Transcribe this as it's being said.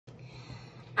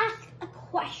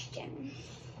question.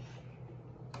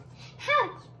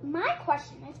 My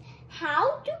question is,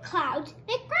 how do clouds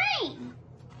make rain?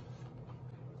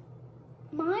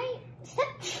 My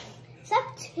step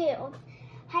 2,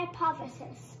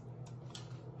 hypothesis.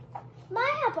 My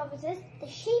hypothesis, the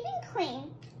shaving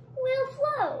cream will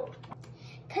flow.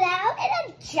 Cloud in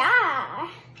a jar.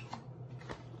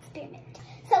 Experiment.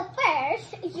 So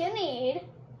first, you need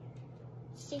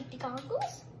safety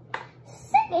goggles.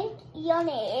 Second, you'll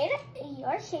need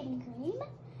your shaving cream.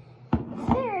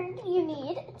 Third, you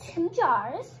need 2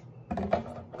 jars.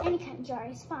 Any kind of jar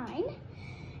is fine.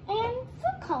 And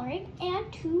food coloring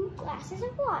and 2 glasses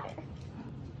of water.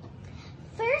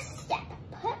 First step,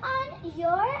 put on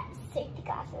your safety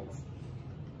glasses.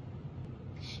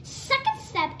 Second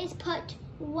step is put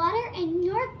water in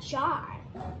your jar.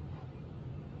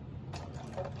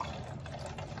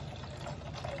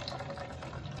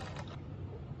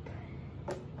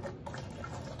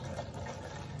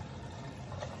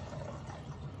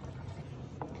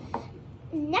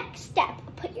 Next step,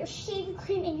 put your shaving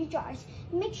cream in your jars.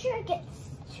 Make sure it gets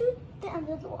to the end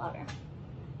of the water.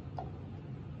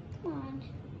 Come on.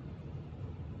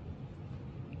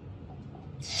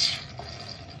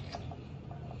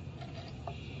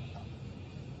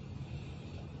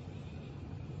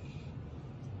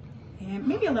 And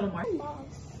maybe a little more.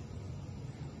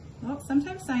 Well,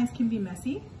 sometimes science can be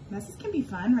messy. Messes can be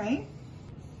fun, right?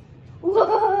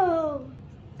 Whoa!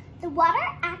 The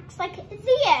water acts like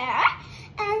the air,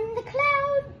 and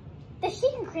the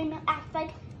shaving cream acts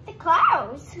like the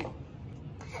clouds.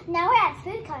 Now we add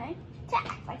food coloring to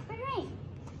act like the rain.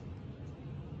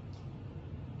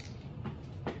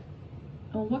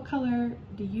 Well, what color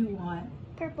do you want?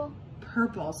 Purple.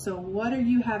 Purple. So what are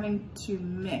you having to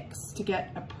mix to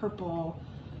get a purple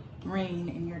rain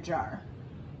in your jar?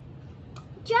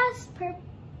 Just purple,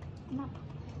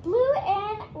 blue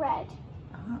and red.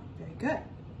 Very good.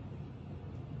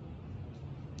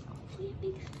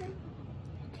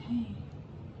 Okay.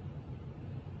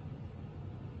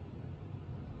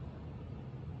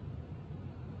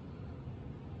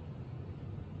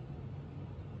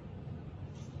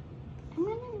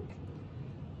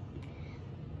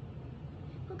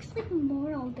 Looks like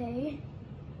Memorial Day.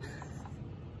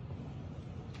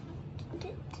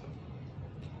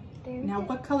 Now,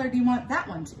 what color do you want that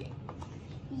one to be?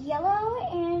 Yellow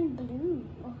and blue.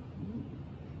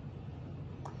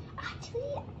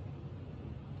 Actually,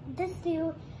 let's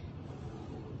do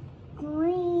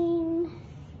green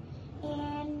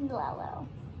and yellow.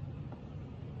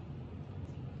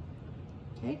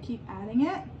 Okay, keep adding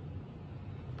it.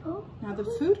 Oh. Now the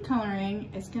food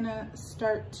coloring is gonna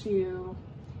start to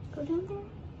Go down there.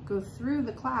 Go through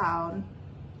the cloud.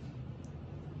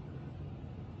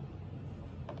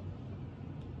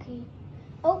 Okay.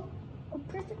 Oh, a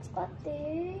perfect spot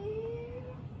there.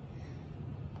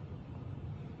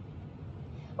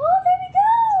 Oh, there we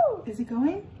go! Is it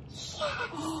going? Yes!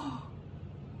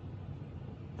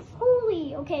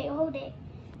 Holy, okay, hold it.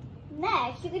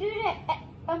 Next, you can do it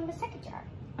on the second jar.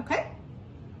 Okay.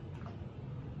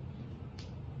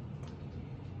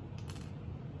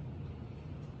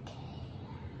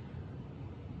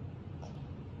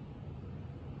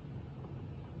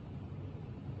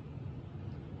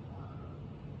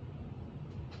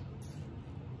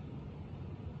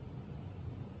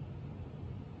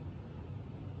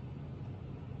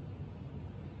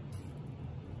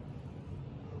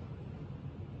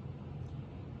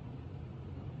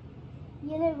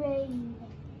 Yellow rain.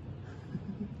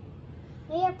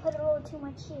 Maybe I put a little too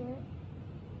much here.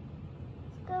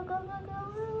 Go, go, go,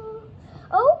 go.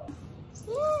 Oh,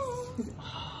 yeah.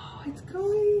 Oh, it's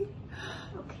going.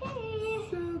 Okay.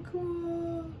 So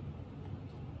cool.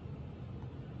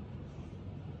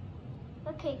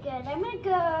 Okay, good. I'm gonna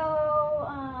go,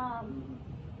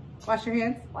 Wash your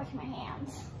hands. wash my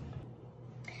hands.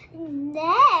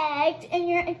 Next, in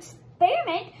your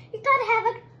experiment, you gotta have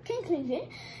a conclusion.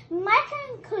 My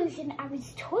conclusion, I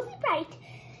was totally right.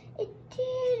 It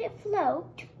did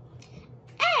float.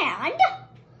 And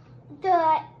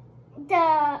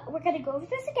we're gonna go over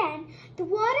this again. The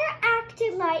water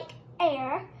acted like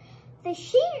air. The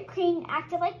shaving cream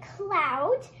acted like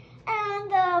clouds.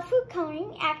 And the food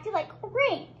coloring acted like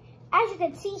rain. As you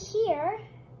can see here,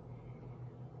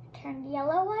 turned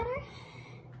yellow water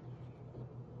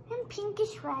and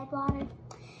pinkish red water.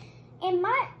 And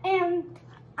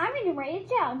I'm gonna write it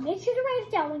down. Make sure to write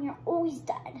it down when you're always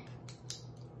done.